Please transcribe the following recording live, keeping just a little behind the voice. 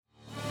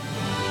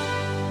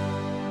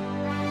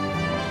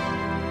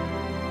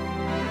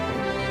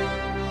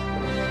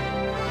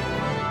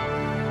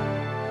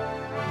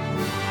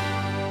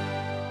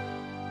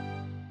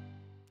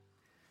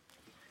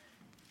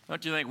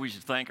Don't you think we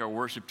should thank our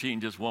worship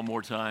team just one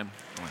more time?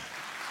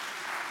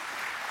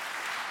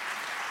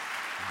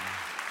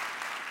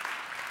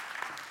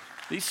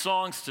 These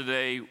songs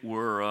today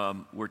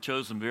were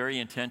chosen very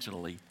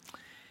intentionally.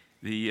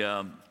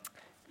 As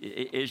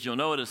you'll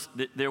notice,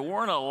 there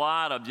weren't a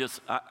lot of just,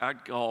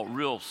 I'd call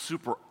real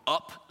super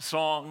up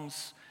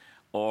songs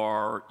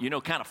or,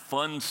 kind of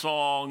fun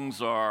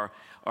songs or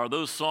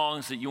those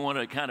songs that you want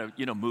to kind of,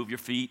 move your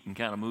feet and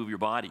kind of move your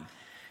body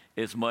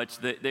as much.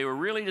 They were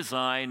really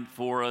designed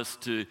for us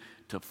to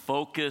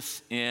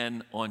focus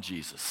in on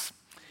Jesus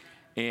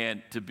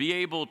and to be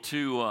able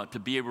to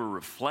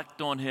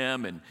reflect on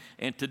him.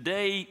 And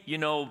today,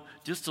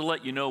 just to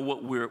let you know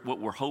what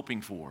we're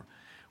hoping for.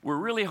 We're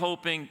really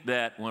hoping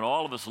that when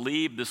all of us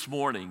leave this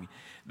morning,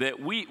 that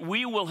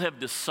we will have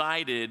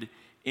decided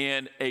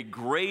in a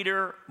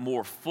greater,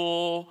 more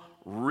full,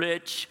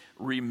 rich,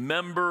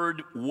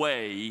 remembered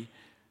way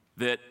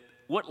that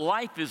what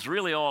life is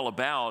really all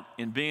about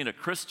in being a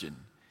Christian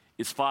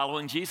is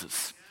following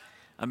Jesus.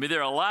 I mean,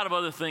 there are a lot of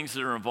other things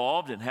that are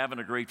involved in having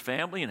a great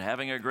family and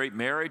having a great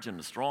marriage and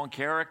a strong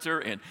character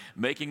and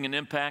making an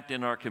impact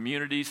in our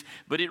communities,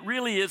 but it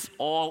really is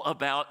all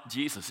about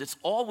Jesus. It's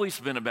always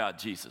been about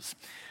Jesus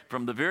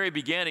from the very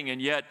beginning,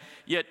 and yet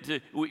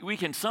we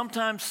can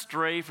sometimes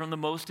stray from the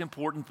most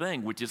important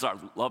thing, which is our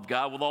love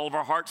God with all of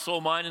our heart,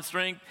 soul, mind, and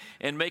strength,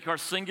 and make our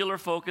singular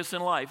focus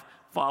in life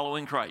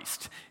following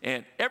Christ.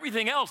 And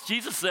everything else,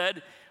 Jesus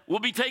said, will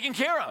be taken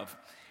care of.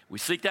 We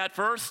seek that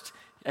first,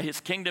 his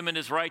kingdom and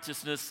his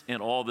righteousness,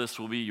 and all this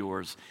will be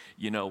yours,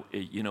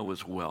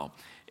 as well.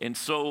 And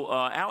so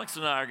Alex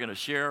and I are going to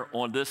share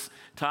on this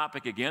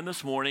topic again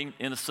this morning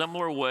in a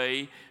similar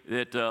way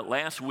that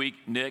last week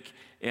Nick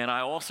and I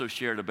also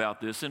shared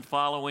about this in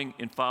following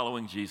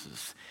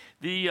Jesus.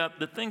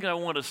 The thing I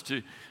want us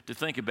to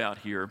think about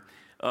here,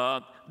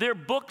 there are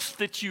books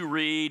that you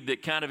read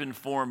that kind of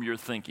inform your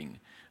thinking.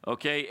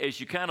 Okay, as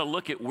you kind of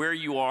look at where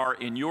you are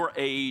in your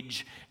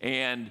age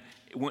and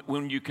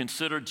when you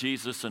consider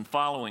Jesus and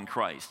following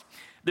Christ.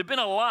 There have been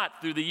a lot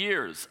through the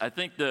years. I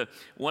think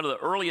one of the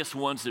earliest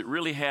ones that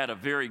really had a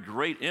very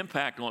great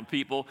impact on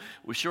people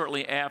was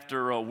shortly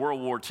after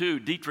World War II.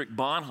 Dietrich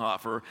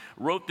Bonhoeffer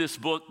wrote this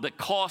book, The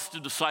Cost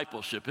of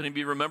Discipleship.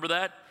 Anybody remember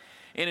that?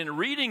 And in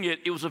reading it,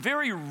 it was a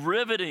very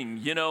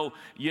riveting,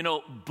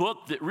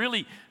 book that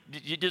really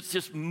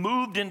just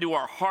moved into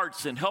our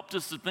hearts and helped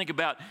us to think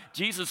about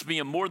Jesus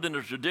being more than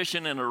a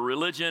tradition and a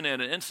religion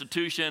and an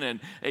institution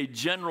and a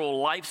general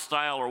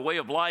lifestyle or way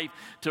of life,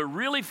 to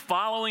really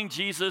following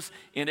Jesus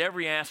in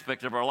every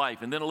aspect of our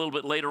life. And then a little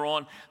bit later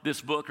on, this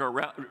book, or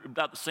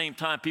about the same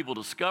time people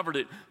discovered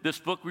it, this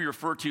book we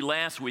referred to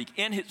last week,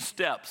 In His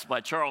Steps by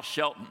Charles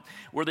Shelton,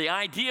 where the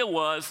idea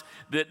was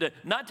that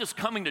not just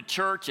coming to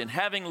church and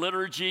having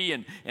liturgy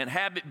and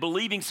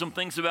believing some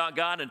things about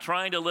God and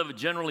trying to live a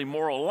generally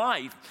moral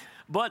life,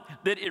 but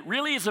that it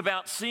really is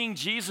about seeing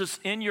Jesus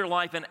in your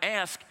life and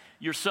ask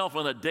yourself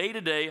on a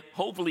day-to-day,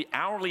 hopefully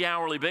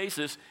hourly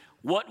basis,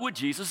 what would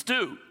Jesus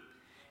do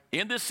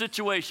in this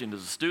situation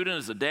as a student,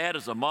 as a dad,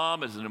 as a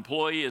mom, as an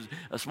employee, as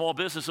a small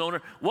business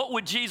owner? What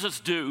would Jesus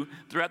do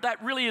throughout?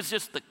 That really is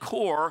just the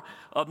core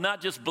of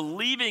not just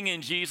believing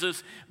in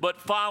Jesus,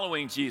 but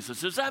following Jesus.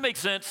 Does that make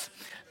sense?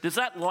 Does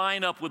that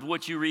line up with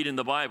what you read in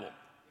the Bible?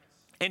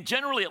 And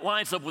generally it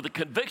lines up with the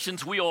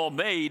convictions we all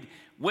made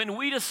when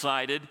we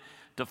decided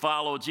to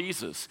follow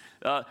Jesus.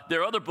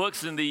 There are other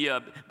books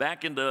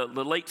back in the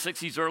late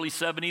 60s, early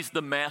 70s,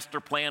 the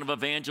master plan of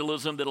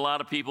evangelism, that a lot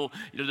of people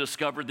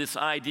discovered. This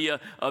idea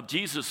of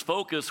Jesus'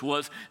 focus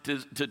was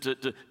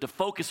to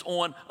focus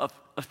on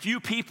a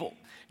few people.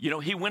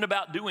 He went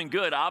about doing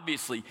good,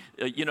 obviously.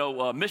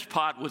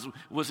 Mishpat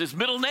was his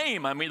middle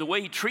name. I mean, the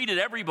way he treated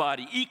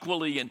everybody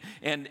equally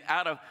and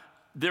out of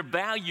their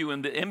value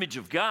in the image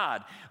of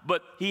God.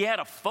 But he had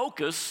a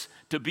focus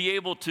to be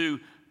able to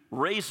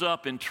raise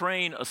up and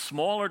train a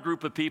smaller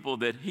group of people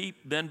that he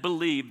then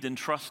believed and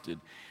trusted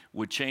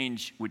would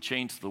change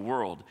the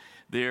world.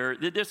 There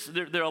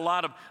are a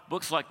lot of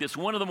books like this.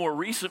 One of the more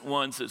recent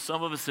ones that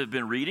some of us have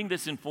been reading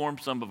that's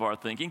informed some of our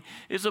thinking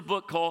is a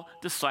book called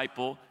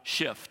Disciple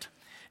Shift.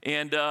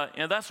 And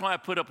that's why I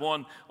put up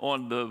on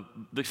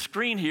the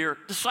screen here,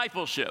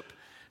 discipleship.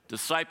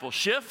 Disciple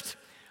shift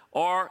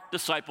or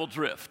disciple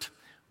drift.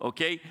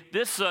 Okay,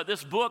 this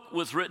book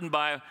was written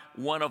by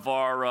one of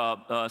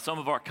some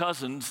of our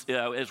cousins,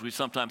 as we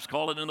sometimes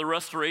call it, in the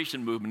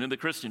Restoration movement in the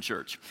Christian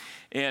church.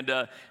 And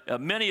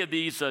many of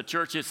these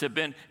churches have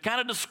been kind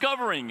of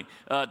discovering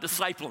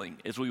discipling,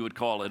 as we would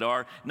call it,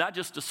 or not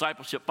just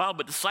discipleship,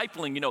 but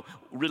discipling,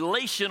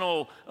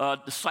 relational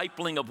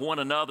discipling of one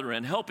another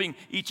and helping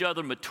each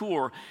other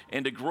mature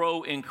and to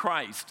grow in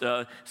Christ.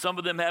 Some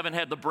of them haven't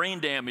had the brain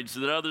damage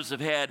that others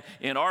have had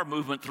in our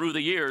movement through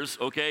the years,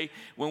 okay,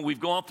 when we've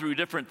gone through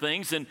different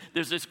things. And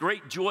there's this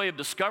great joy of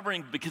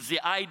discovering, because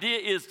the idea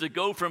is to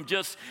go from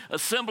just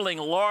assembling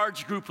a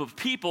large group of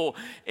people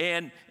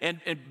and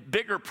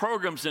bigger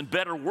programs and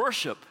better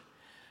worship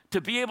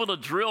to be able to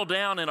drill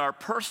down in our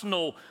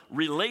personal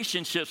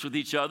relationships with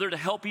each other to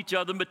help each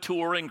other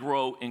mature and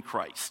grow in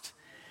Christ.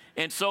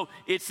 And so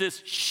it's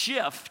this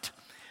shift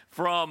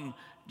from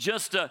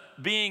just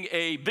being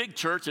a big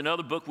church.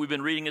 Another book we've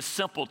been reading is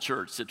Simple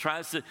Church. It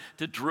tries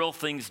to drill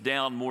things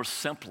down more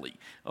simply,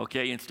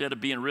 okay, instead of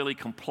being really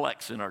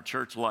complex in our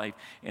church life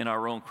and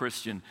our own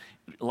Christian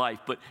life.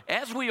 But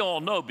as we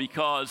all know,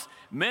 because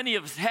many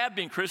of us have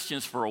been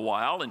Christians for a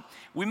while, and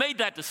we made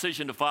that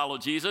decision to follow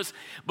Jesus,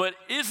 but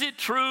is it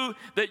true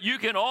that you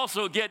can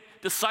also get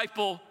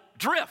disciple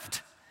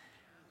drift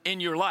in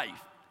your life,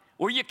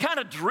 where you kind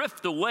of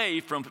drift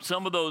away from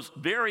some of those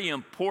very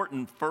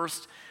important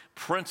first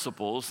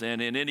principles?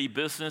 And in any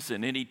business,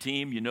 in any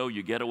team, you know,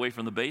 you get away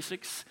from the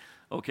basics,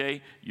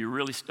 okay? You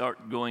really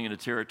start going into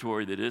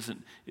territory that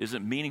isn't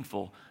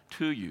meaningful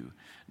to you.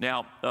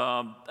 Now,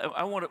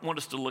 I want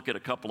us to look at a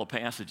couple of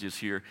passages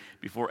here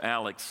before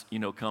Alex,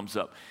 comes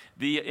up.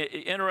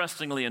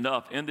 Interestingly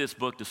enough, in this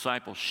book,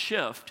 Disciple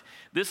Shift,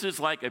 this is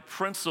like a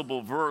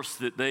principal verse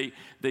that they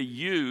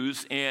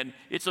use, and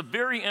it's a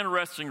very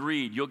interesting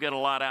read. You'll get a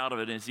lot out of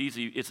it, and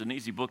it's an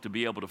easy book to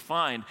be able to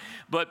find.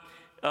 But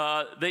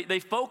they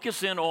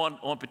focus in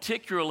on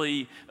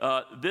particularly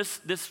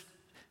this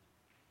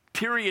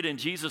period in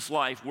Jesus'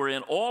 life where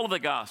in all of the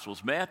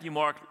Gospels, Matthew,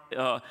 Mark,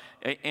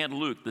 and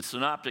Luke, the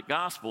synoptic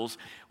Gospels,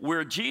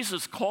 where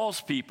Jesus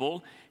calls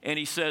people and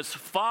he says,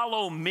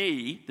 follow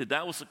me,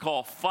 that was the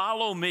call,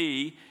 follow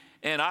me,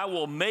 and I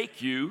will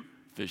make you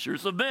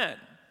fishers of men,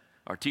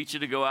 or teach you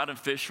to go out and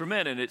fish for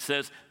men. And it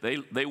says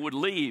they would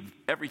leave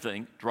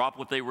everything, drop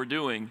what they were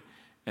doing,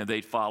 and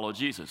they'd follow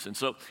Jesus. And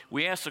so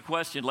we asked a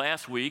question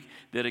last week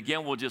that,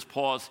 again, we'll just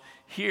pause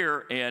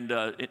here and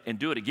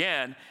do it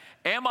again.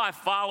 Am I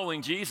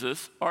following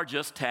Jesus or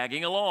just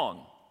tagging along?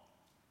 Is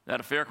that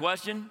a fair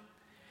question?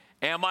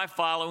 Am I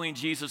following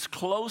Jesus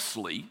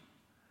closely,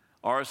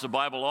 or as the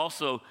Bible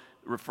also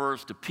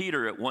refers to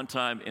Peter at one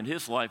time in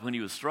his life when he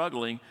was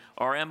struggling,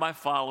 or am I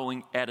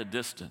following at a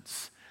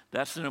distance?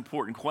 That's an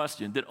important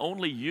question that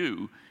only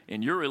you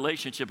in your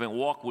relationship and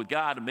walk with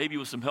God, and maybe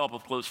with some help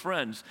of close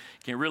friends,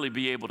 can really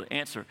be able to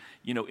answer,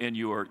 in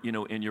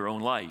your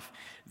own life.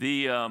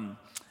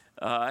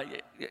 I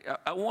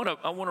want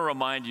to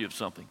remind you of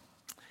something.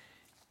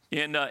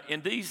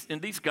 In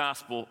these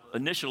gospel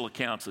initial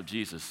accounts of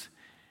Jesus,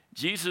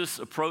 Jesus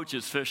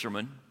approaches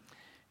fishermen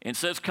and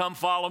says, "Come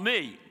follow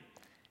me,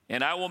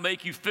 and I will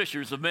make you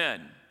fishers of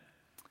men."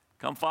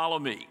 Come follow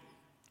me.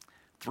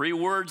 3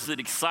 words that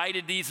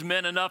excited these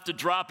men enough to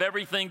drop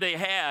everything they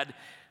had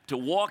to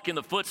walk in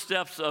the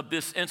footsteps of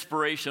this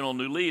inspirational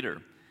new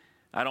leader.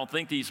 I don't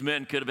think these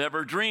men could have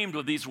ever dreamed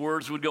what these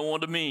words would go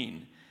on to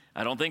mean.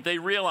 I don't think they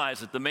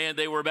realized that the man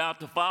they were about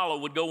to follow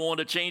would go on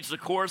to change the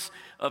course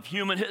of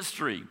human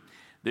history.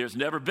 There's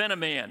never been a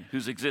man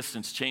whose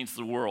existence changed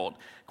the world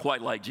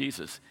quite like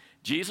Jesus.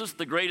 Jesus,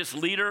 the greatest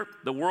leader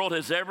the world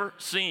has ever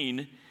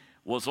seen,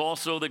 was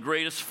also the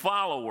greatest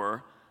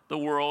follower the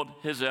world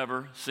has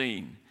ever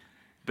seen.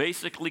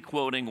 Basically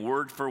quoting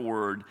word for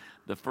word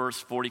the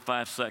first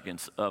 45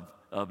 seconds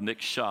of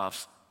Nick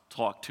Schaaf's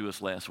talk to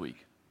us last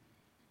week.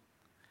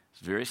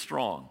 It's very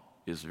strong.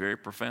 It's very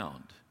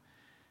profound.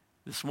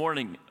 This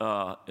morning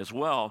as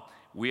well,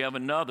 we have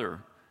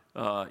another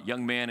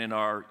young man in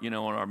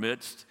our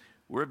midst.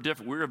 We're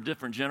of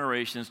different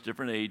generations,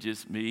 different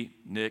ages. Me,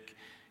 Nick,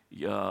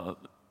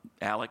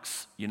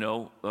 Alex,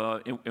 and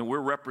we're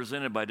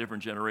represented by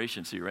different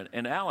generations here.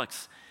 And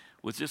Alex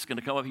was just going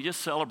to come up. He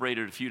just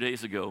celebrated a few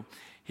days ago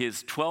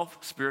his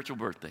 12th spiritual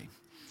birthday.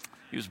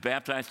 He was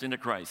baptized into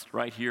Christ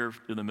right here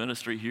in the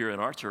ministry here at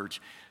our church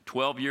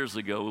 12 years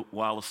ago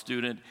while a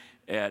student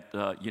at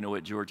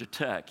Georgia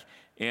Tech.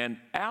 And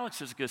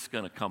Alex is just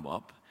going to come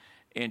up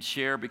and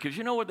share, because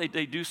you know what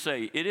they do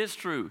say? It is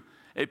true.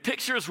 A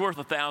picture is worth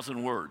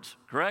 1,000 words,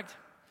 correct?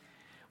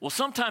 Well,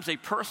 sometimes a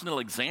personal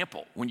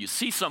example, when you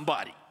see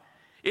somebody,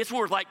 it's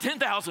worth like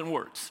 10,000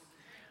 words.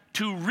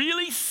 To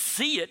really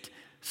see it,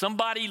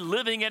 somebody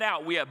living it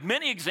out. We have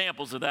many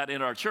examples of that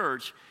in our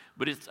church,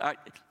 but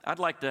I'd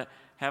like to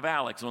have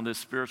Alex on this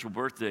spiritual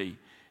birthday,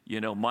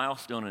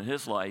 milestone in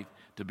his life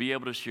to be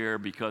able to share,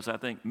 because I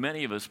think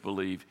many of us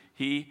believe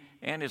he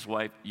and his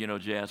wife,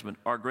 Jasmine,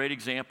 are great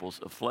examples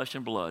of flesh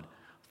and blood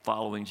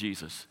following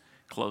Jesus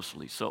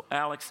closely. So,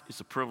 Alex, it's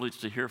a privilege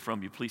to hear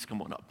from you. Please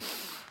come on up.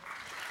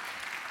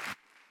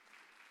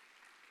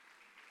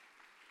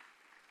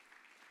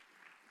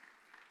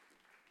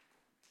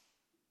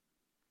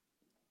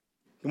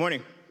 Good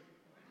morning.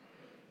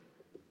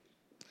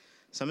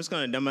 So I'm just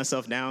going to dumb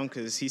myself down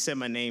because he said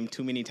my name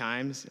too many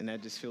times, and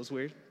that just feels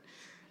weird.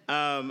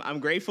 I'm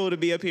grateful to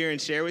be up here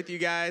and share with you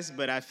guys,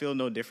 but I feel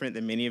no different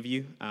than many of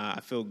you. I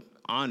feel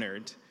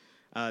honored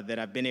that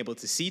I've been able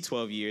to see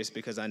 12 years,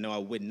 because I know I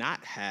would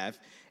not have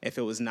if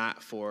it was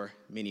not for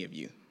many of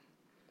you.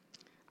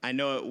 I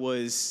know it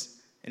was,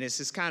 and it's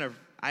just kind of,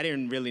 I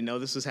didn't really know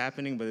this was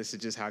happening, but this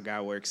is just how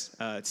God works.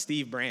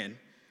 Steve Brand,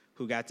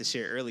 who got to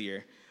share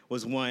earlier,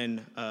 was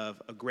one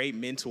of a great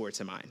mentor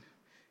to mine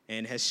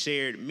and has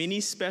shared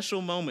many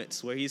special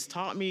moments where he's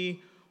taught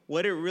me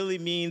what it really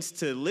means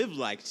to live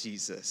like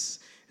Jesus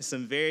in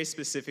some very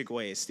specific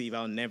ways. Steve,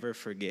 I'll never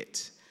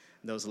forget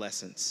those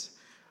lessons.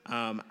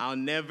 I'll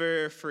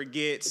never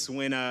forget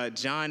when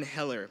John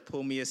Heller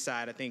pulled me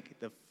aside, I think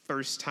the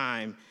first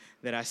time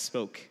that I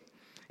spoke,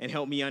 and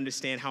helped me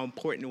understand how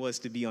important it was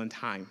to be on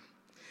time.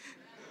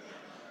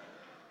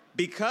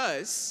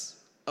 Because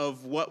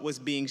of what was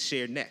being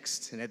shared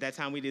next. And at that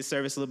time, we did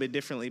service a little bit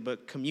differently,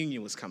 but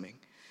communion was coming.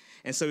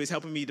 And so he was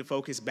helping me to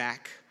focus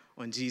back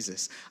on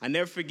Jesus. I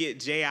never forget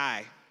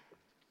J.I.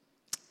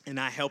 and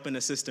I helping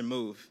a sister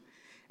move.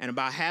 And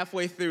about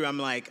halfway through, I'm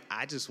like,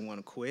 I just want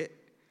to quit.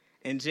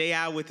 And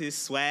J.I. with his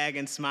swag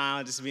and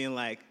smile, just being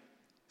like,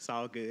 it's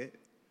all good.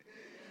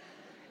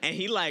 And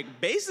he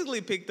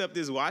basically picked up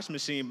this wash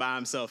machine by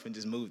himself and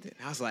just moved it.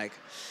 I was like,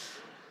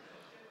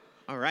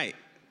 all right.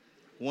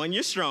 1,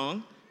 you're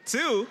strong.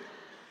 2,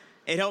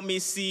 it helped me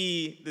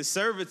see the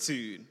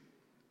servitude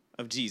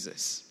of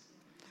Jesus.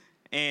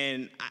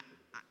 And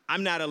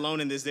I'm not alone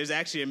in this. There's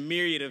actually a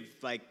myriad of,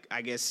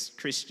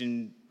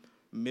 Christian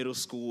middle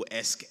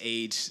school-esque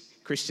age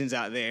Christians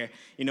out there.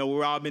 We've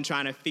all been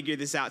trying to figure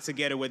this out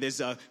together where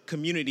there's a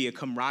community, a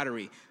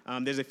camaraderie.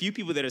 There's a few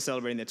people that are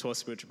celebrating their 12th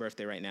spiritual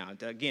birthday right now.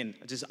 Again,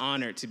 just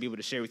honored to be able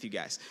to share with you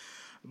guys.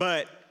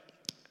 But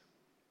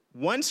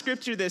one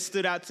scripture that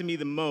stood out to me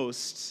the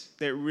most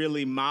that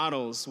really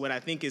models what I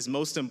think is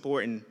most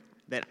important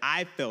that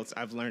I felt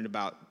I've learned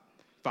about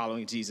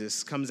following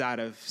Jesus comes out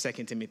of 2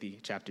 Timothy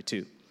chapter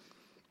 2.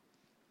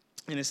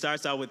 And it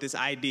starts out with this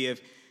idea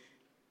of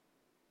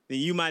that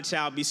you, my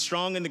child, be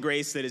strong in the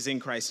grace that is in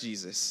Christ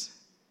Jesus.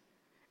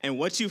 And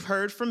what you've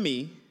heard from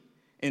me,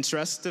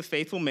 entrust to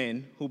faithful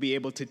men who will be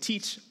able to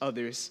teach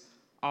others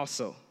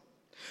also.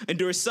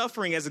 Endure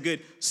suffering as a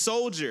good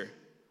soldier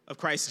of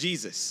Christ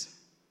Jesus.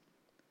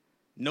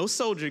 No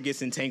soldier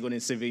gets entangled in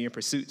civilian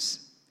pursuits,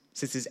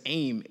 since his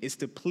aim is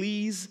to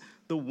please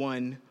the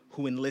one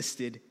who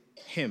enlisted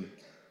him,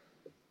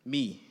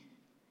 me,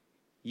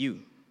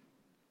 you.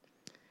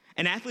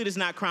 An athlete is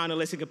not crowned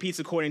unless he competes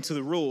according to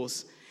the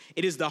rules.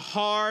 It is the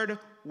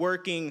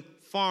hard-working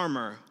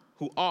farmer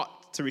who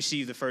ought to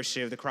receive the first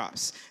share of the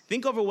crops.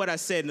 Think over what I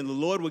said, and the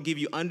Lord will give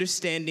you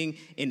understanding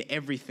in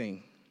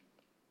everything.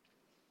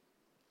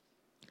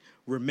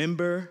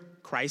 Remember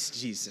Christ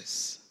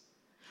Jesus,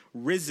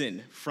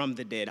 risen from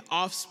the dead,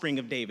 offspring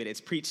of David.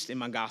 It's preached in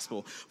my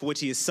gospel, for which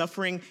he is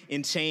suffering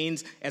in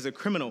chains as a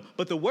criminal.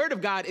 But the word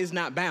of God is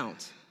not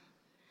bound.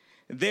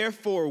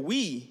 Therefore,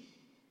 we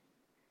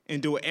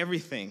endure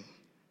everything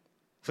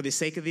for the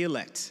sake of the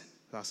elect,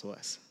 also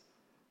us.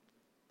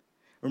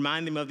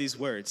 Remind them of these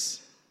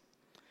words.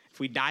 If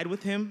we died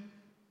with him,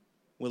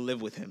 we'll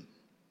live with him.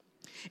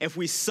 If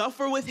we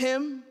suffer with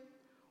him,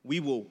 we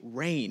will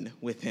reign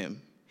with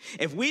him.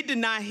 If we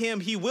deny him,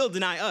 he will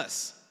deny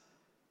us.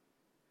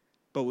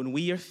 But when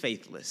we are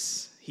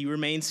faithless, he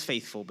remains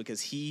faithful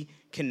because he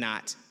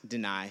cannot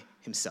deny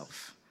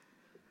himself.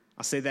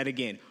 I'll say that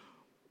again.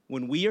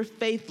 When we are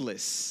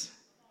faithless,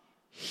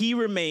 he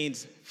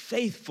remains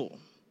faithful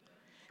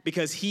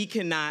because he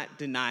cannot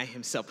deny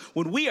himself.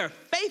 When we are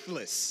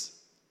faithless,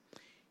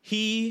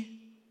 he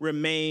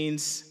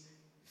remains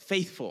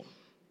faithful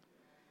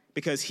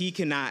because he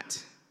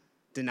cannot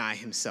deny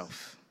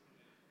himself.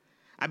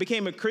 I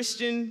became a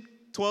Christian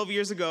 12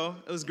 years ago.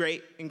 It was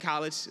great in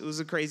college. It was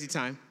a crazy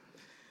time.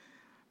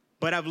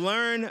 But I've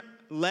learned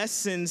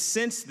lessons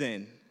since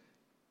then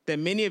that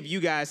many of you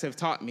guys have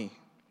taught me.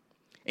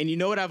 And you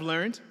know what I've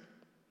learned?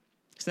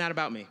 It's not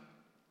about me.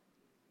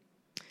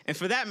 And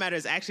for that matter,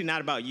 it's actually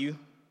not about you.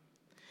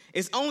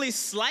 It's only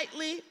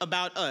slightly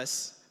about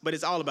us, but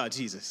it's all about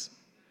Jesus.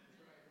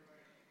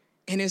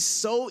 And it's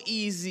so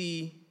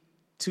easy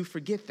to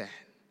forget that.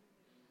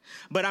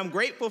 But I'm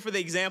grateful for the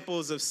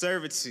examples of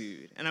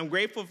servitude, and I'm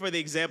grateful for the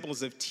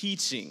examples of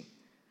teaching.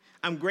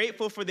 I'm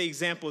grateful for the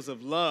examples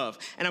of love,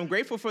 and I'm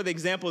grateful for the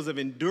examples of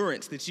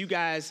endurance that you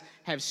guys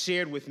have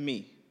shared with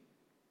me.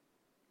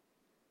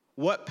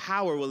 What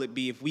power will it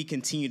be if we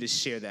continue to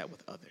share that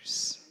with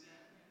others?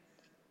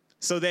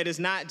 So that it's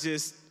not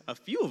just a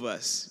few of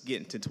us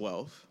getting to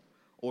 12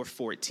 or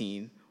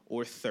 14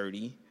 or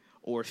 30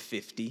 or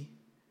 50,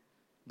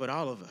 but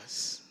all of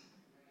us.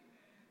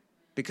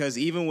 Because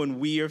even when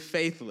we are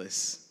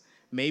faithless,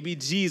 maybe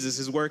Jesus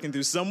is working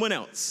through someone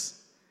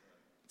else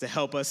to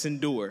help us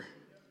endure,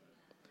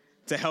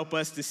 to help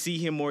us to see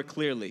him more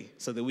clearly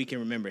so that we can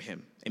remember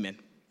him. Amen.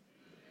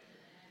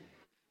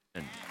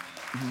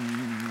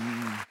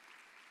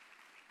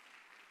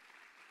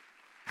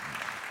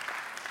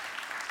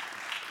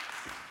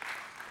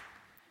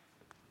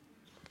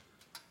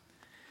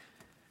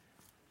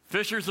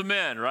 Fishers of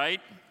men,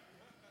 right?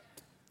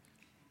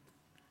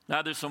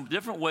 Now, there's some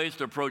different ways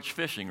to approach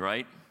fishing,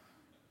 right?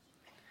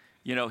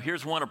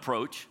 Here's one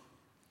approach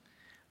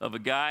of a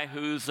guy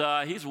he's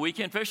a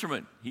weekend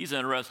fisherman. He's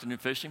interested in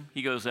fishing.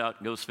 He goes out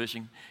and goes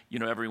fishing,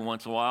 every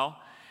once in a while.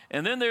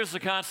 And then there's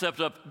the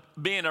concept of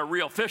being a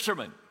real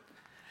fisherman.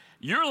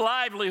 Your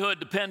livelihood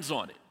depends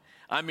on it.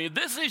 I mean,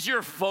 this is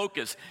your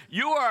focus.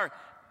 You are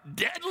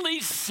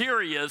deadly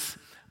serious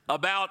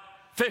about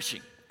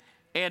fishing.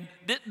 And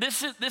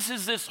this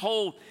is this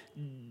whole,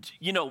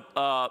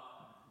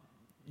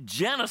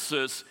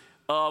 genesis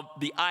of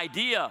the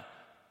idea,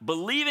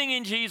 believing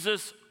in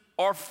Jesus,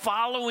 are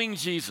following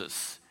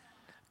Jesus.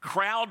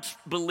 Crowds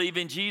believe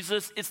in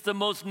Jesus. It's the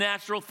most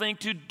natural thing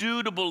to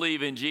do to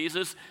believe in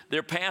Jesus. There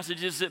are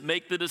passages that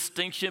make the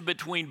distinction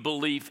between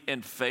belief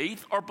and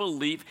faith, or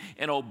belief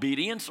and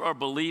obedience, or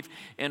belief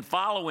and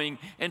following.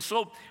 And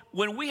so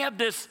when we have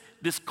this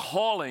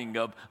calling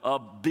of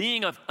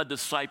being a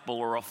disciple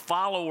or a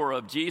follower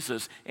of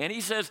Jesus, and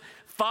he says,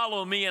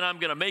 follow me and I'm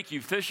going to make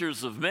you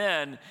fishers of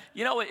men,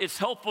 you know, it's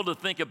helpful to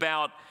think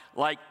about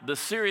like the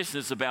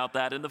seriousness about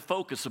that and the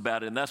focus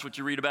about it. And that's what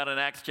you read about in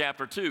Acts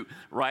chapter 2.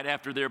 Right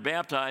after they're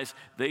baptized,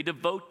 they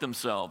devote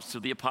themselves to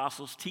the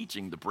apostles'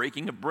 teaching, the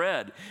breaking of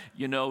bread,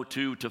 you know,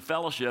 to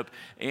fellowship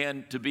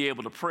and to be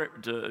able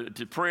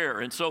to prayer.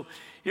 And so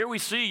here we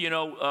see, you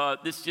know,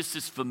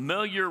 this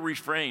familiar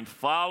refrain,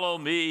 follow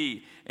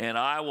me and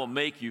I will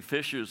make you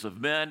fishers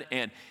of men.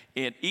 And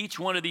in each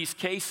one of these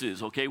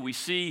cases, okay, we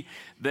see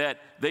that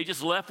they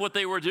just left what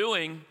they were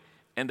doing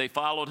and they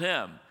followed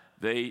him.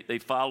 They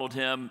followed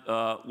him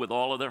with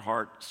all of their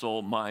heart,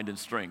 soul, mind, and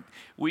strength.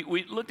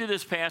 We looked at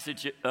this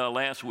passage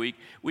last week.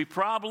 We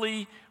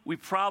probably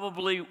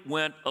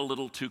went a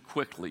little too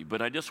quickly,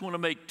 but I just want to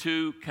make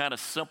two kind of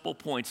simple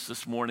points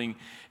this morning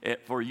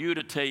for you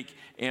to take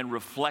and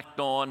reflect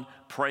on,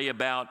 pray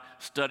about,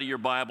 study your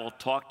Bible,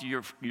 talk to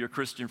your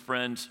Christian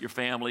friends, your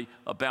family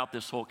about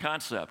this whole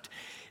concept.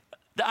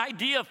 The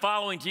idea of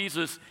following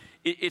Jesus,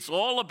 it's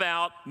all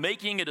about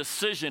making a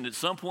decision at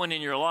some point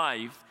in your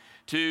life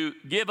to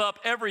give up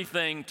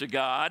everything to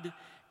God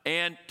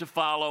and to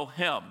follow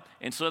him.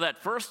 And so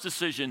that first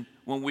decision,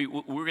 when we're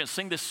going to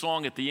sing this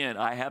song at the end,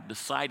 I have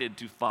decided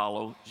to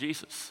follow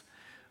Jesus.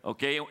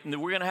 Okay, and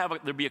we're going to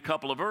there'll be a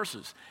couple of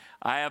verses.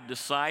 I have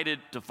decided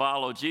to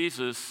follow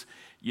Jesus,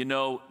 you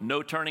know,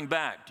 no turning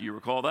back. Do you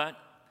recall that?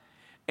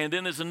 And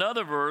then there's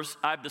another verse,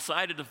 I've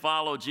decided to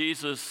follow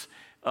Jesus,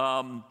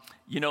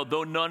 you know,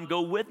 though none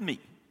go with me.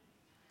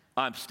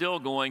 I'm still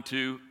going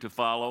to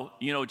follow,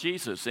 you know,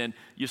 Jesus. And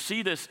you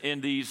see this in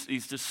these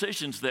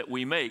decisions that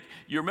we make.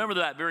 You remember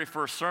that very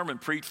first sermon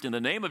preached in the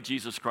name of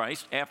Jesus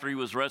Christ after he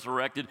was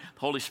resurrected. The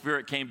Holy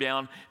Spirit came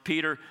down.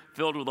 Peter,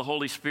 filled with the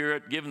Holy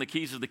Spirit, given the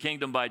keys of the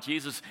kingdom by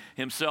Jesus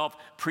himself,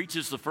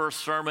 preaches the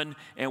first sermon.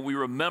 And we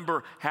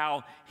remember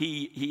how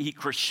he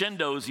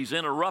crescendos, he's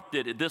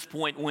interrupted at this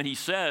point when he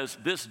says,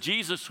 this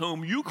Jesus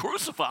whom you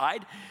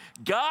crucified,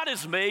 God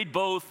has made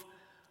both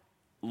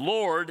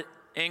Lord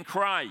and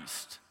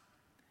Christ.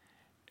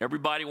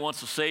 Everybody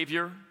wants a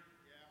Savior,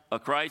 a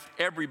Christ.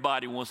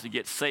 Everybody wants to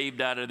get saved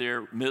out of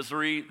their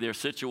misery, their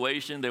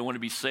situation. They want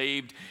to be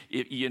saved,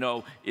 you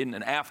know, in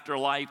an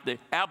afterlife.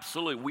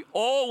 Absolutely, we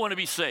all want to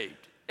be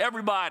saved,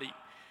 everybody.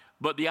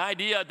 But the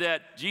idea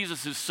that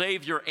Jesus is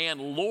Savior and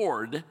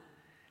Lord,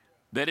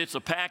 that it's a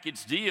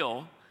package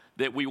deal,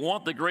 that we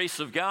want the grace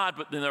of God,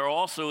 but then there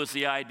also is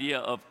the idea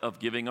of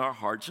giving our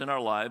hearts and our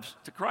lives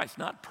to Christ.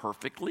 Not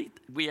perfectly.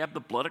 We have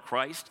the blood of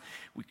Christ.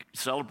 We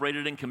celebrate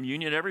it in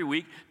communion every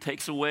week.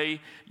 Takes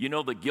away, you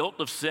know, the guilt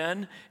of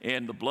sin,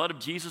 and the blood of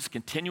Jesus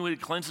continually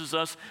cleanses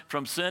us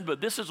from sin.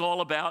 But this is all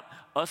about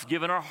us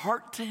giving our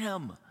heart to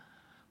him,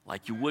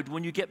 like you would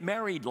when you get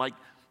married, like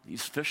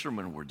these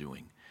fishermen were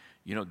doing.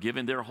 You know,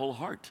 giving their whole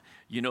heart,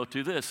 you know,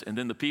 to this. And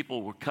then the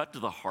people were cut to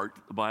the heart,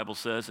 the Bible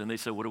says, and they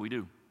said, what do we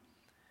do?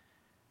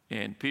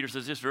 And Peter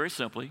says just very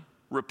simply,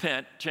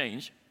 repent,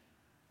 change,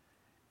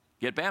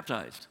 get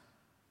baptized.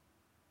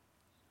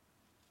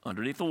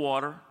 Underneath the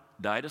water,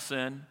 die to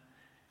sin,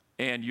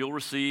 and you'll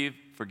receive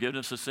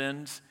forgiveness of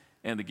sins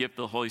and the gift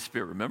of the Holy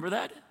Spirit. Remember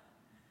that?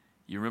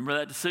 You remember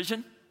that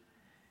decision?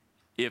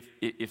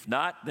 If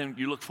not, then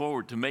you look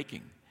forward to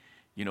making,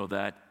 you know,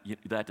 that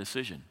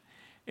decision.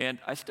 And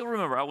I still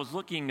remember I was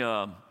looking,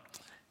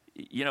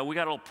 you know, we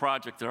got a little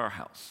project at our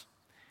house.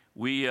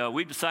 We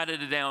decided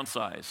to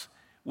downsize.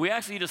 We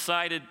actually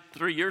decided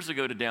 3 years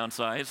ago to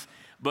downsize,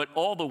 but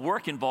all the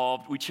work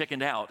involved, we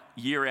chickened out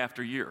year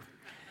after year.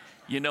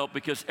 You know,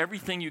 because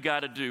everything you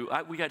got to do,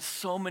 we got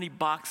so many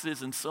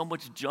boxes and so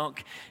much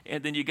junk,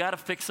 and then you got to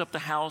fix up the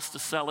house to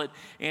sell it,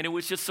 and it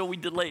was just so we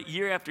delayed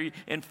year after year.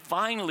 And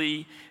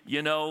finally,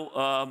 you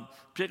know,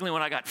 particularly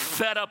when I got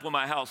fed up with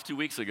my house 2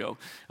 weeks ago,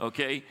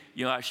 okay,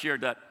 you know, I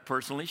shared that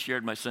personally,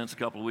 shared my sense a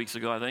couple of weeks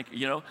ago, I think.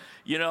 You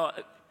know,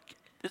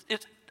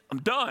 I'm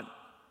done.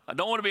 I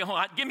don't want to be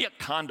home. Give me a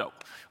condo,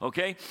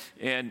 okay?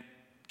 And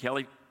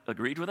Kelly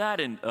agreed with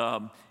that, and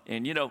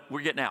you know,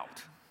 we're getting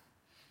out.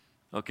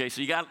 Okay,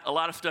 so you got a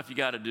lot of stuff you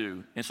got to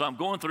do. And so I'm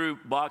going through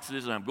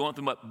boxes, and I'm going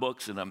through my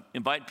books, and I'm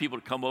inviting people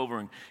to come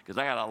over, because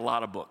I got a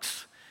lot of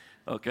books,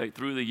 okay,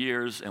 through the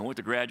years, and went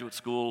to graduate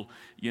school,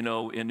 you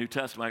know, in New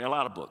Testament. I got a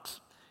lot of books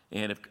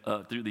and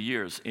through the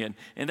years. And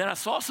then I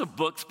saw some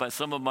books by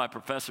some of my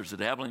professors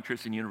at Abilene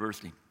Christian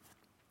University.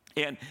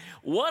 And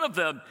one of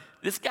them,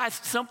 this guy's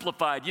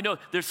simplified. You know,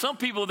 there's some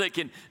people that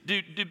can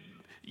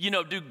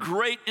do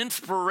great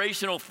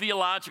inspirational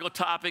theological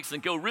topics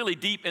and go really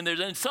deep,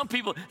 and some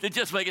people that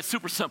just make it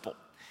super simple.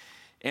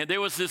 And there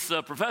was this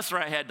professor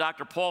I had,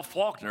 Dr. Paul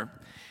Faulkner,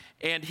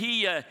 And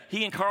he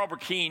and Carl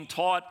Burkeen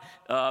taught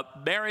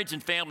marriage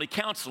and family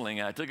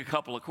counseling. I took a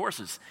couple of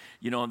courses,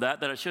 on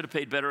that I should have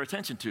paid better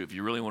attention to if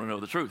you really want to know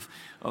the truth,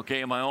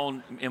 okay, in my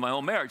own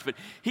marriage. But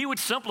he would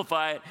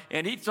simplify it,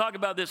 and he'd talk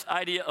about this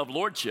idea of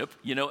lordship,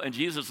 and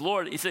Jesus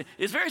Lord. He said,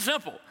 it's very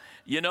simple,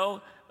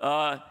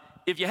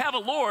 if you have a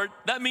Lord,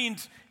 that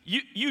means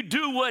you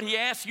do what he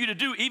asks you to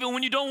do even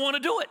when you don't want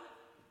to do it.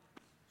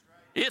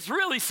 It's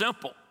really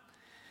simple.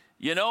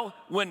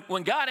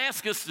 When God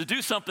asks us to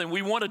do something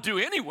we want to do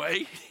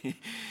anyway,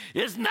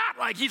 it's not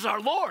like he's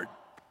our Lord.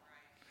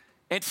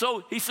 And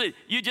so he said,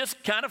 you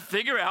just kind of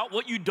figure out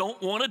what you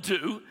don't want to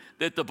do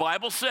that the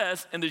Bible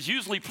says, and there's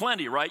usually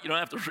plenty, right? You don't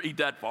have to read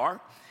that far.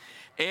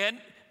 And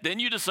then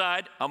you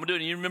decide, I'm going to do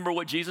it. And you remember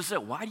what Jesus said,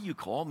 why do you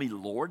call me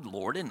Lord,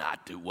 Lord, and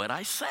not do what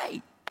I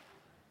say?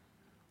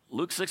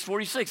 Luke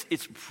 6:46,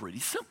 it's pretty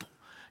simple.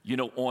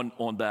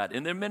 On that.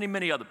 And there are many,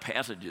 many other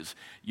passages,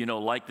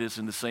 like this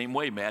in the same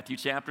way. Matthew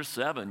chapter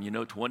 7,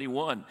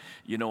 21.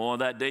 On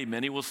that day,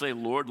 many will say,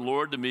 Lord,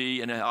 Lord to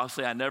me. And I'll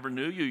say, I never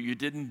knew you. You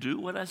didn't do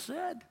what I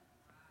said.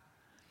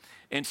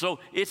 And so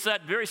it's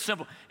that very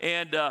simple.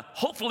 And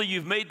hopefully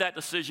you've made that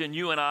decision,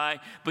 you and I.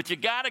 But you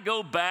got to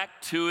go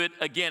back to it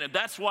again. And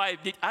that's why,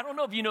 I don't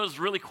know if you noticed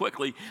really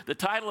quickly, the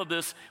title of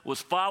this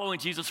was Following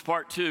Jesus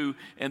Part 2.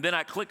 And then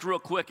I clicked real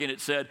quick and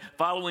it said,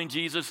 Following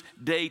Jesus,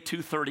 Day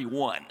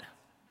 231.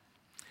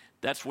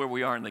 That's where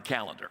we are in the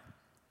calendar.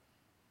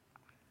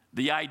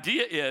 The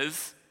idea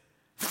is,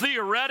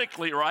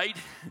 theoretically, right,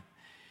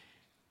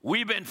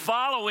 we've been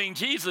following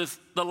Jesus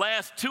the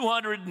last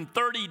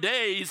 230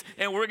 days,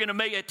 and we're going to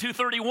make it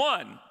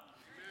 231.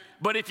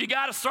 But if you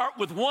got to start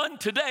with one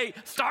today,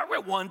 start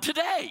with one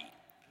today.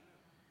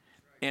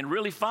 And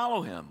really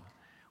follow him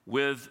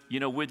with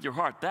your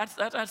heart. That's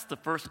the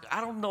first.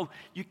 I don't know.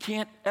 You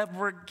can't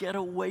ever get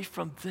away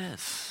from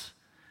this.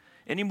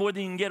 Any more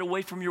than you can get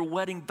away from your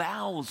wedding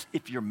vows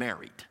if you're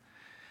married,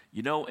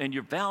 and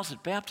your vows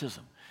at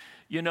baptism,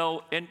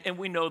 and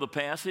we know the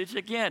passage.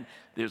 Again,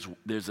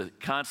 there's a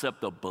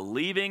concept of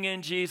believing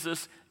in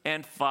Jesus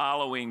and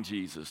following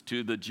Jesus.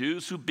 To the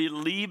Jews who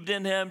believed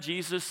in him,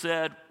 Jesus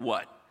said,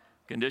 what?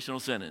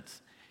 Conditional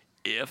sentence.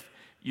 If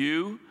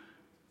you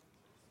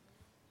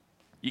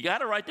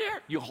got it right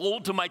there. You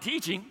hold to my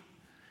teaching,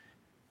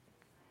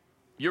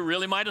 you're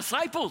really my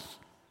disciples.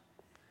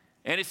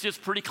 And it's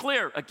just pretty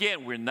clear.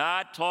 Again, we're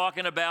not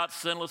talking about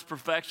sinless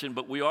perfection,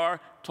 but we are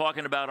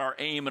talking about our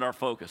aim and our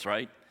focus,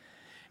 right?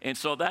 And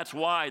so that's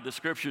why the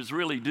scriptures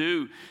really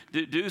do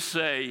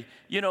say,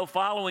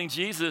 following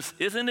Jesus,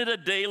 isn't it a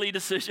daily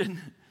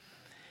decision?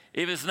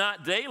 If it's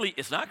not daily,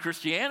 it's not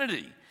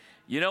Christianity.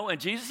 And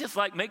Jesus just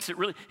makes it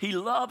really, he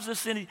loves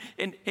us and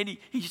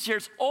he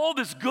shares all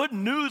this good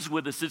news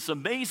with us. It's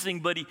amazing,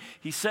 but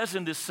he says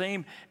in this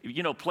same,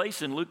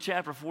 place in Luke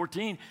chapter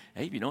 14,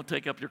 hey, if you don't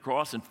take up your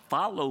cross and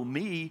follow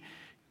me,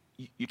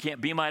 you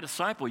can't be my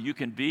disciple. You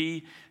can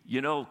be,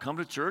 come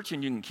to church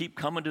and you can keep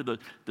coming to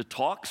the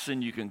talks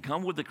and you can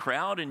come with the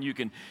crowd and you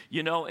can,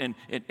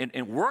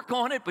 and work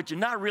on it, but you're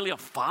not really a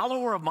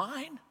follower of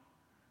mine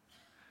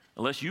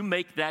unless you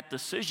make that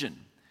decision.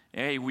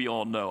 Hey, we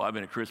all know, I've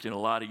been a Christian a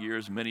lot of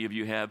years, many of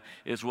you have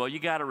as well. You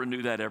got to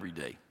renew that every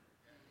day.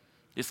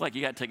 It's like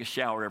you got to take a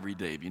shower every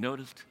day. Have you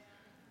noticed?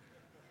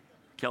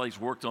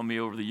 Kelly's worked on me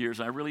over the years,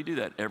 and I really do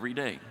that every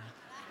day.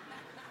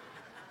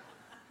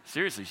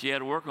 Seriously, she had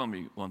to work on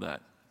me on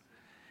that.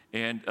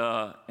 And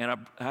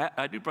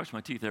I do brush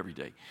my teeth every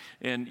day.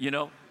 And,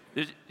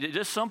 there's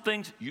just some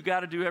things you got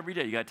to do every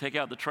day. You got to take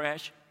out the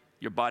trash,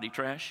 your body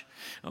trash,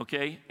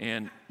 okay?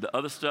 And the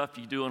other stuff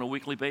you do on a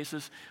weekly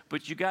basis.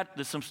 But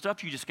there's some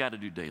stuff you just got to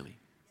do daily.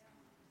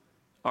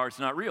 Or it's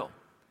not real.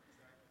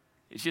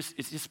 It's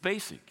just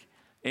basic.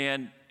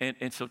 And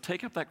so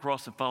take up that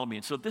cross and follow me.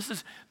 And so this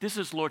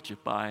is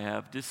lordship. I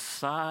have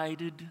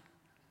decided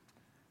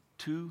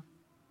to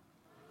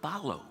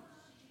follow.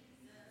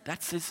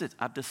 That's it.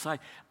 I've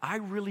decided. I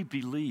really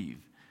believe,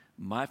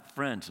 my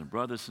friends and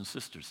brothers and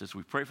sisters, as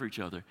we pray for each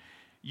other,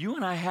 you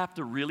and I have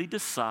to really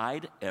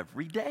decide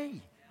every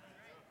day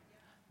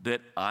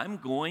that I'm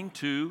going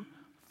to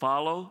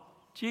follow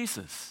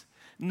Jesus.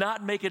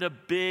 Not make it a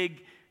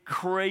big,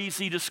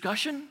 crazy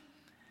discussion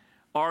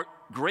or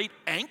great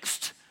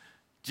angst.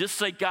 Just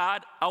say,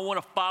 God, I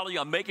want to follow you.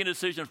 I'm making a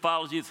decision to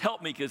follow Jesus.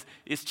 Help me because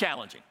it's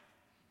challenging.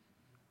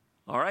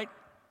 All right?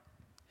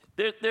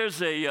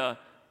 There's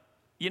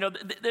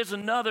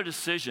another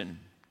decision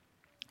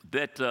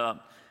that,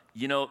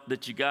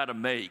 that you got to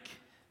make.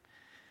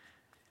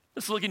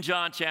 Let's look in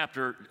John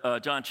chapter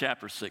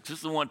 6. This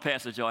is the one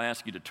passage I'll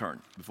ask you to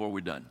turn before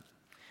we're done.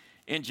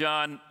 In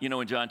John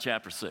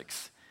chapter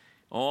 6,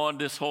 on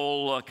this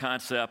whole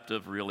concept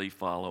of really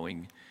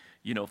following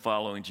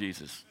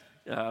Jesus.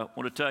 I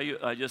want to tell you,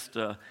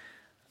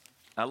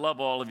 I love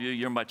all of you.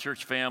 You're my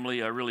church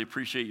family. I really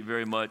appreciate you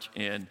very much.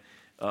 And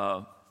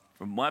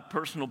from my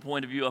personal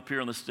point of view up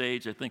here on the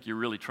stage, I think you're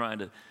really trying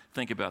to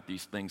think about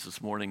these things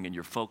this morning, and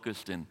you're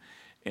focused, and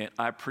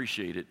I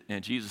appreciate it.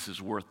 And Jesus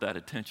is worth that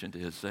attention to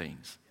his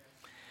sayings.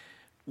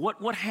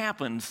 What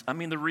happens,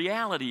 the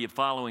reality of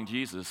following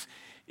Jesus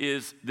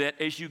is that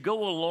as you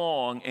go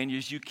along and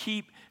as you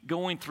keep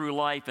going through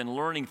life and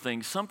learning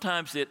things,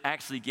 sometimes it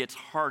actually gets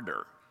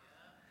harder.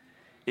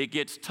 It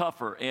gets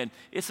tougher. And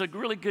it's a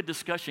really good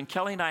discussion.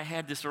 Kelly and I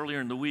had this earlier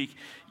in the week.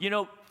 You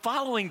know,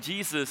 following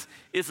Jesus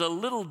is a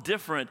little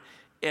different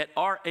at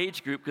our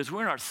age group because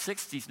we're in our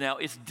 60s now.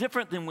 It's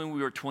different than when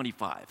we were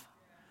 25.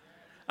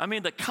 I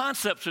mean, the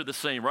concepts are the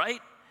same,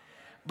 right?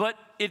 But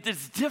it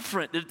is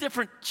different. There's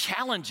different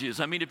challenges.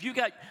 I mean, if you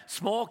got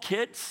small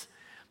kids,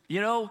 you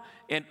know,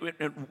 and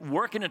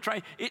working and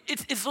trying,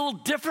 it's a little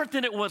different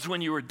than it was when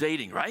you were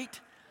dating, right?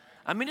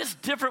 I mean, it's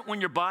different when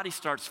your body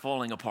starts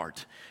falling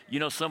apart. You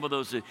know, some of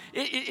those,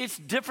 it's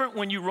different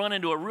when you run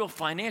into a real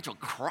financial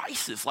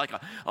crisis, like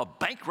a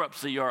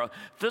bankruptcy or a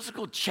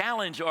physical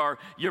challenge, or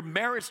your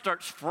marriage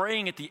starts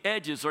fraying at the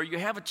edges, or you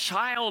have a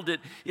child that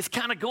is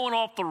kind of going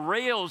off the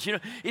rails. You know,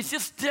 it's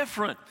just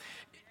different.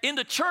 In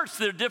the church,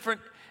 there are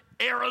different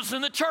eras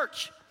in the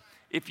church.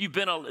 If you've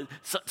been,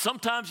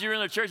 sometimes you're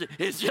in the church,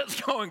 it's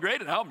just going great,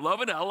 and I'm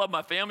loving it. I love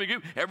my family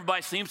group.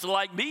 Everybody seems to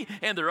like me.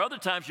 And there are other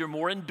times you're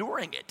more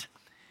enduring it.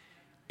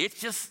 It's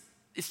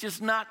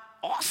just not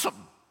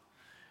awesome,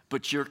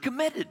 but you're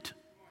committed,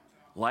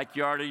 like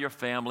you are to your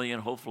family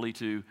and hopefully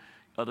to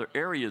other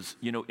areas,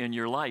 you know, in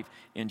your life.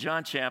 In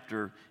John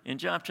chapter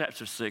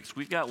 6,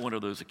 we've got one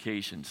of those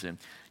occasions,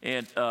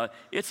 and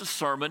it's a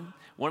sermon.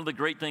 One of the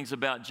great things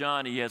about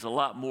John, he has a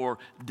lot more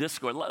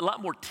discourse, a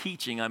lot more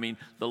teaching. I mean,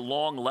 the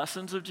long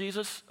lessons of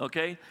Jesus,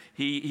 okay?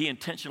 He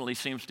intentionally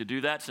seems to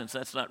do that, since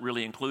that's not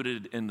really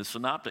included in the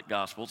Synoptic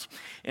Gospels.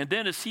 And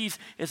then as he's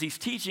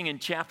teaching in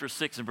chapter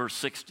 6 and verse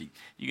 60,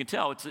 you can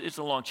tell it's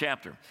a long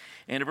chapter.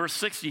 And in verse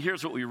 60,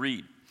 here's what we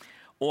read.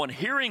 On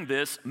hearing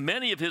this,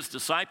 many of his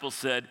disciples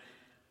said,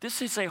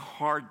 "This is a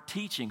hard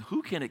teaching.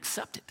 Who can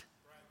accept it?"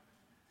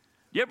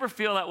 You ever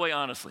feel that way,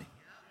 honestly?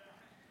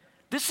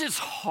 This is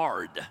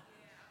hard.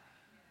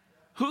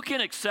 Who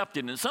can accept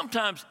it? And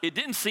sometimes it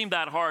didn't seem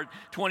that hard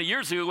 20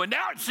 years ago, and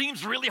now it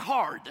seems really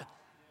hard.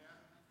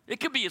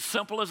 It could be as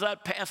simple as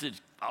that passage,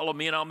 "Follow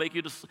me and I'll make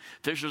you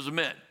fishers of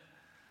men."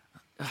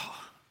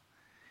 Oh.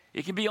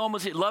 It can be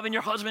almost loving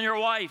your husband and your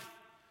wife,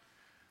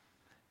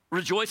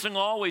 rejoicing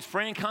always,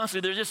 praying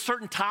constantly. There's just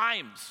certain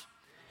times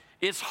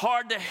it's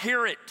hard to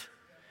hear it.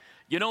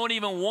 You don't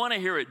even want to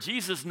hear it.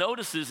 Jesus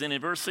notices, and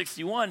in verse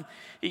 61,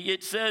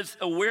 it says,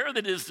 aware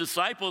that his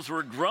disciples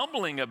were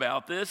grumbling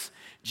about this,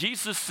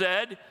 Jesus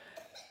said,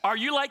 "Are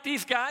you like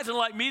these guys and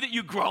like me that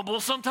you grumble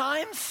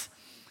sometimes?"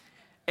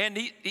 And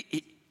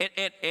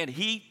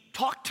he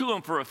talked to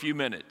them for a few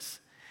minutes.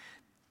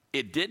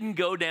 It didn't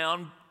go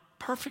down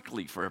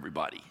perfectly for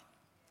everybody.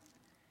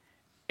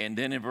 And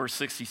then in verse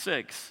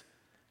 66,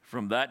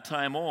 from that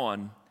time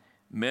on,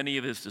 many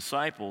of his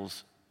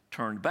disciples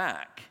turned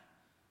back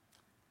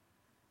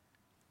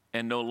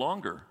and no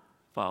longer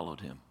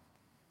followed him.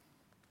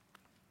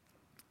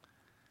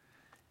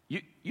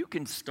 You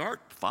can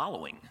start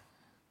following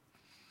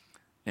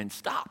and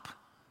stop.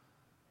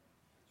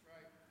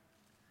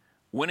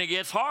 When it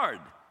gets hard.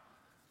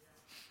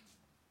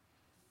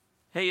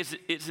 Hey, is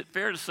it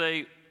fair to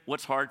say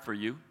what's hard for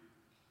you?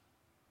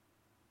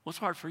 What's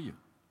hard for you?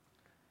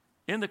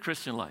 In the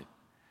Christian life.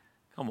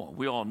 Come on,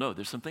 we all know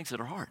there's some things that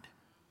are hard.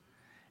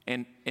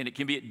 And it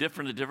can be at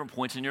different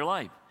points in your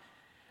life.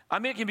 I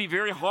mean, it can be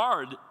very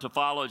hard to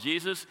follow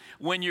Jesus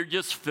when you're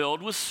just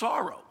filled with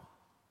sorrow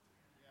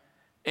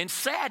and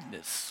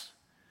sadness,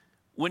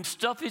 when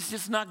stuff is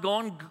just not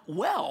going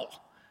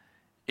well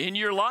in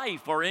your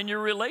life or in your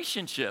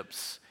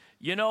relationships.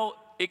 You know,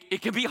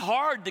 it can be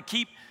hard to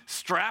keep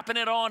strapping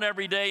it on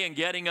every day and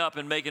getting up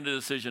and making a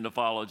decision to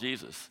follow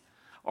Jesus.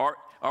 Or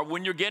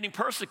when you're getting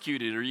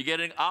persecuted or you're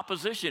getting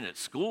opposition at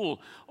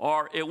school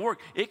or at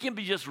work, it can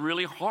be just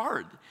really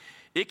hard.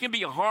 It can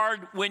be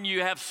hard when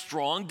you have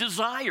strong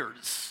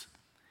desires.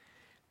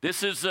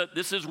 This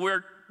is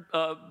where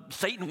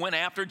Satan went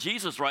after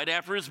Jesus right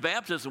after his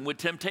baptism with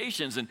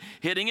temptations and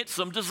hitting at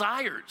some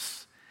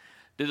desires.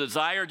 The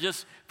desire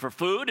just for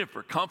food and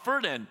for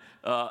comfort and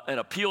an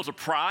appeal to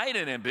pride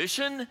and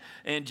ambition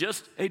and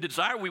just a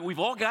desire. We've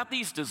all got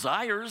these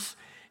desires,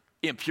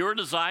 impure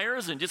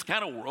desires and just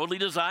kind of worldly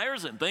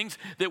desires and things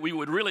that we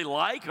would really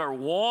like or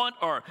want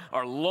or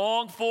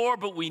long for,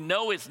 but we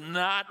know it's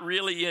not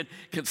really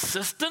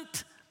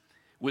consistent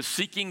with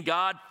seeking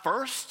God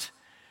first,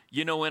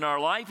 you know, in our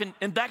life.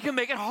 And that can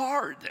make it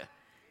hard.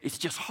 It's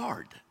just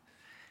hard.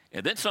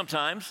 And then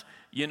sometimes,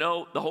 you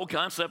know, the whole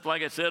concept,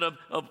 like I said,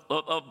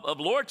 of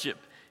lordship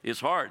is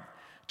hard.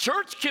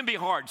 Church can be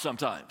hard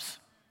sometimes.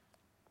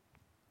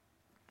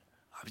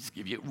 I'll just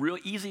give you a real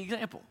easy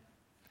example.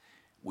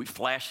 We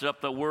flashed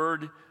up the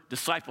word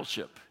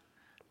discipleship.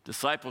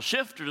 Disciple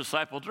shift or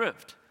disciple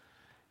drift.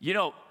 You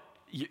know,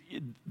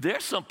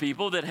 there's some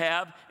people that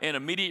have an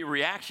immediate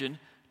reaction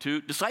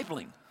to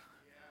discipling.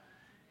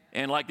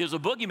 And like there's a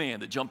boogeyman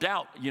that jumped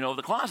out, you know, of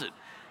the closet,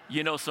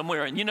 you know,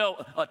 somewhere. And, you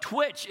know, a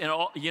twitch and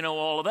all, you know,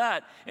 all of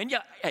that. And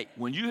yeah, hey,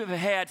 when you have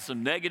had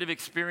some negative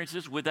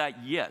experiences with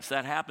that, yes,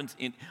 that happens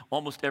in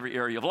almost every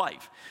area of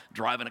life.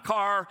 Driving a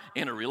car,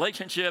 in a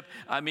relationship,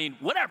 I mean,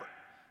 whatever.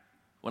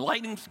 When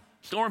lightning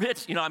Storm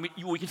hits, you know, I mean,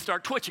 we can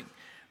start twitching,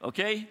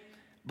 okay?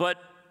 But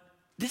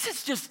this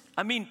is just,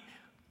 I mean,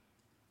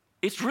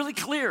 it's really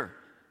clear.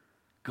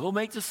 Go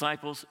make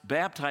disciples,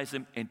 baptize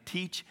them, and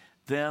teach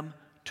them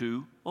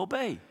to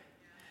obey.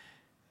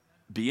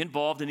 Be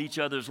involved in each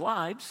other's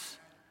lives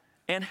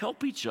and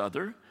help each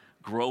other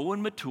grow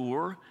and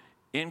mature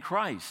in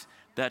Christ.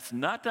 That's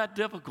not that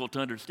difficult to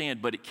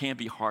understand, but it can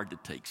be hard to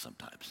take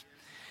sometimes.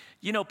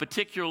 You know,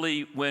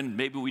 particularly when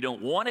maybe we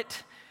don't want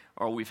it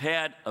or we've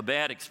had a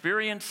bad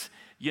experience,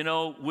 you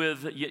know,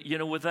 with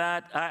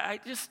that. I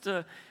just,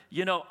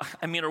 you know,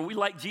 I mean, are we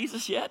like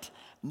Jesus yet?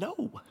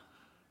 No.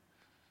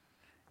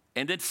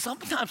 And then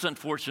sometimes,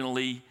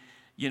 unfortunately,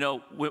 you know,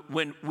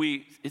 when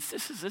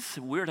this is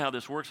weird how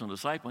this works on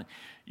discipling.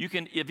 You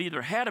can have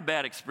either had a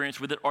bad experience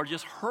with it or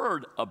just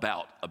heard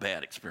about a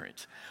bad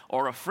experience,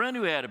 or a friend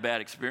who had a bad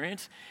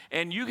experience,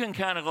 and you can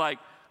kind of like,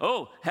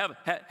 have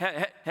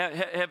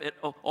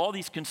all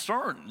these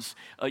concerns,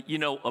 you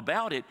know,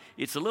 about it.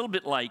 It's a little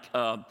bit like,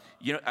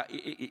 you know,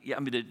 I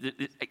mean,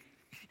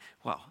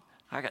 wow.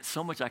 I got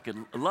so much I could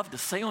love to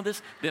say on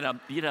this that I'm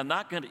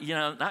not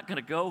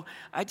gonna go.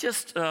 I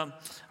just,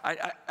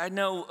 I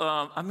know.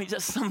 I mean,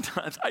 just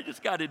sometimes I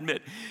just got to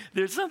admit,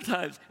 there's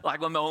sometimes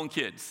like with my own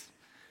kids.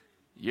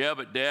 Yeah,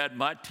 but Dad,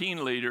 my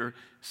teen leader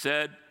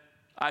said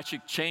I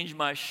should change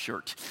my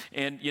shirt,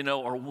 and you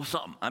know, or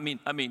something. I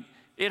mean,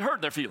 it hurt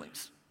their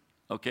feelings,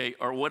 okay,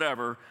 or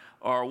whatever,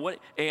 or what,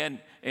 and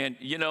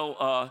you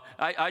know,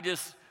 I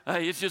just,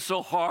 it's just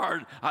so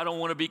hard. I don't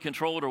want to be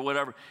controlled or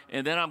whatever,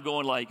 and then I'm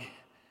going like.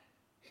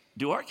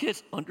 Do our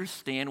kids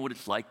understand what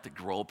it's like to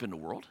grow up in the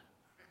world?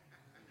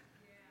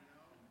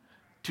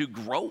 To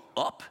grow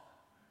up?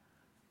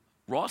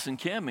 Ross and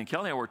Kim and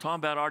Kelly were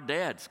talking about our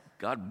dads.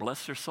 God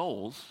bless their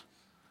souls.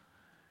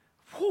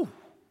 Whew.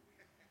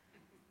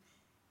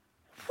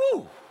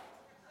 Whew.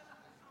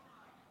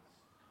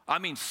 I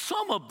mean,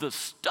 some of the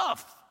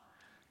stuff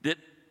that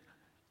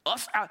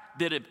us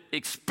that have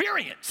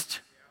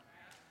experienced,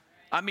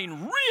 I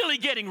mean, really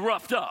getting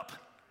roughed up.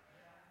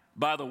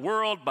 By the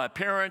world, by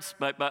parents,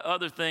 by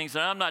other things.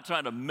 And I'm not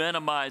trying to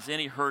minimize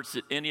any hurts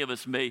that any of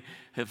us may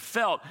have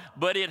felt,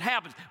 but it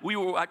happens. We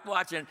were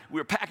watching, we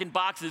were packing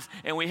boxes,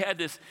 and we had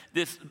this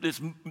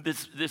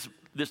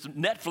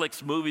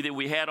Netflix movie that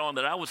we had on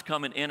that I was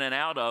coming in and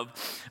out of,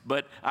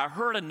 but I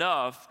heard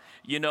enough,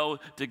 you know,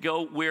 to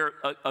go where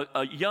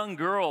a young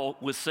girl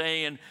was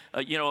saying,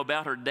 you know,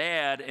 about her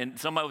dad, and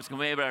somebody was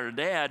complaining about her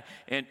dad,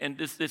 and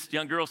this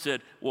young girl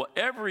said, well,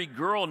 every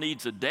girl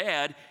needs a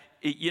dad,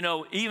 you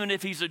know, even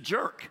if he's a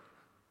jerk.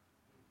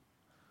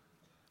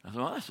 I thought,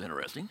 well, that's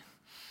interesting.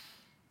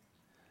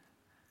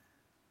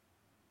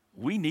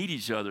 We need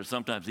each other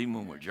sometimes even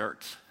when we're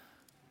jerks.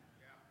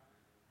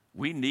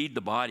 We need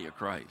the body of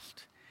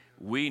Christ.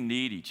 We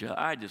need each other.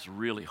 I just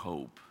really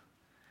hope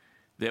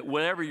that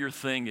whatever your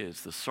thing is,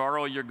 the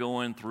sorrow you're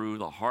going through,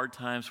 the hard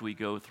times we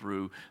go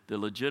through, the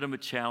legitimate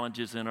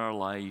challenges in our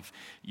life,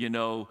 you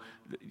know,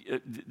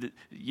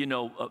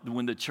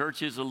 when the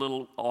church is a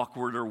little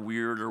awkward or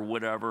weird or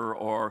whatever,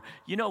 or,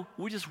 you know,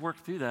 we just work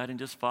through that and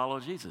just follow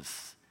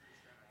Jesus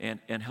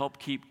and help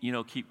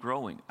keep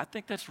growing. I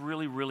think that's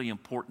really, really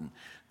important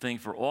thing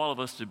for all of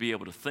us to be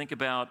able to think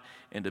about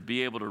and to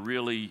be able to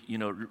really,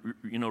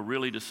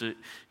 really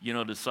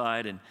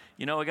decide. And,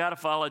 you know, I got to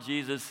follow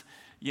Jesus.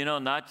 You know,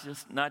 not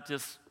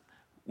just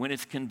when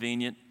it's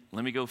convenient.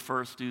 Let me go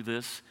first, do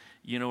this,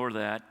 you know, or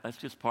that. That's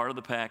just part of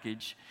the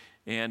package.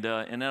 And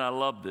then I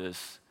love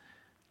this.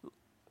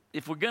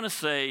 If we're going to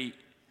say,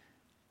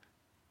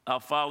 I'll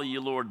follow you,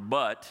 Lord,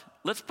 but,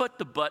 let's put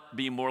the but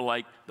be more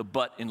like the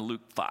but in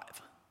Luke 5.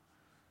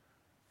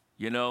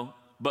 You know,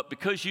 but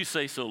because you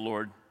say so,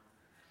 Lord,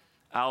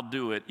 I'll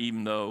do it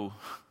even though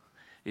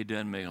it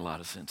doesn't make a lot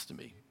of sense to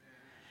me.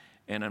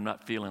 And I'm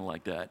not feeling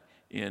like that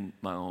in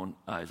my own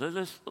eyes.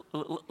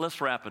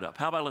 Let's wrap it up.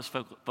 How about let's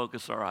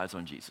focus our eyes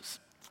on Jesus?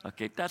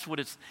 Okay, that's what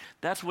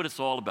it's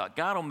all about.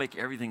 God will make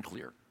everything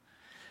clear.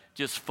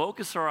 Just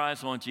focus our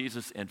eyes on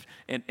Jesus and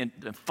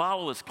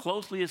follow as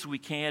closely as we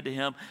can to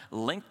Him.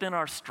 Lengthen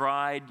our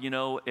stride, you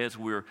know, as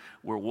we're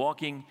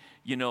walking,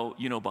 you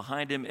know,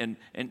 behind Him.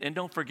 And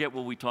don't forget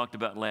what we talked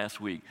about last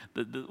week.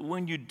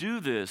 When you do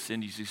this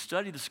and you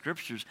study the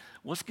Scriptures,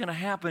 what's going to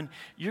happen?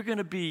 You're going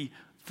to be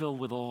filled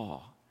with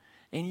awe.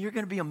 And you're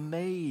going to be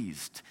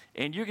amazed,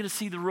 and you're going to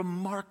see the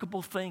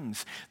remarkable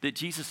things that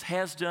Jesus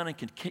has done and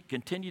can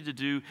continue to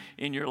do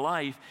in your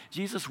life.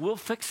 Jesus will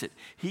fix it.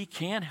 He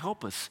can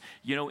help us,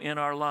 you know, in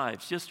our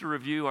lives. Just to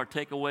review our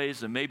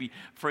takeaways and maybe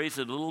phrase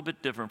it a little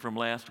bit different from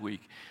last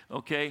week,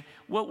 okay?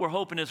 What we're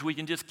hoping is we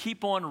can just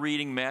keep on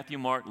reading Matthew,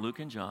 Mark, Luke,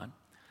 and John,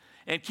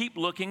 and keep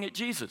looking at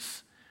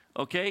Jesus,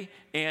 okay?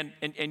 And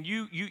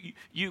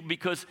you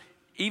because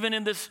even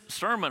in this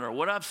sermon or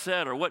what I've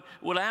said or what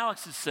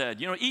Alex has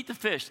said, eat the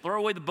fish, throw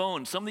away the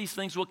bones. Some of these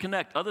things will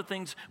connect, other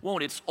things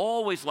won't. It's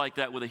always like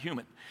that with a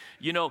human,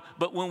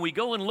 But when we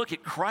go and look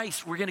at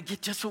Christ, we're going to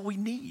get just what we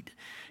need,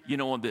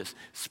 on this.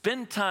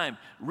 Spend time,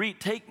 read,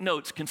 take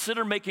notes,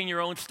 consider making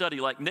your own study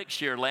like Nick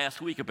shared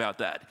last week about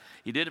that.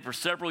 He did it for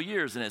several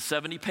years and it's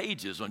 70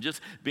 pages on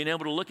just being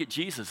able to look at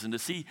Jesus and to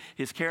see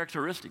his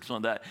characteristics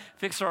on that.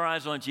 Fix our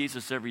eyes on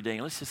Jesus every day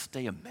and let's just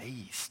stay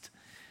amazed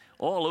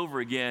all over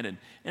again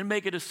and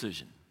make a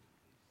decision.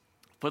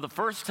 For the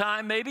first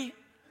time maybe,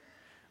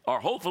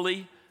 or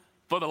hopefully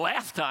for the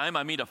last time,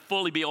 to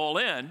fully be all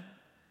in,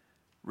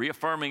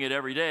 reaffirming it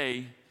every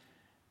day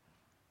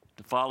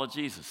to follow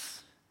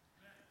Jesus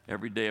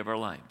every day of our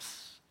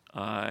lives.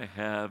 I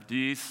have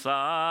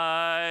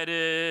decided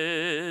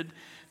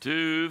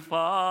to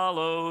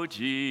follow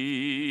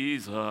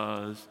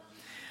Jesus.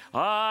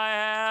 I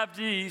have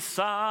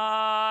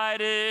decided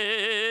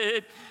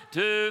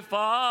to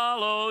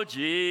follow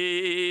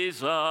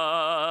Jesus.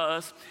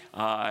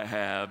 I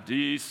have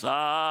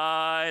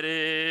decided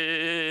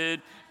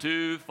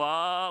to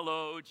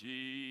follow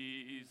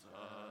Jesus.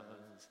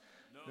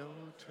 No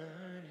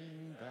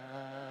turning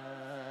back.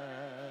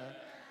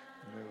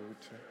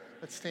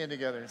 Let's stand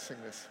together and sing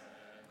this.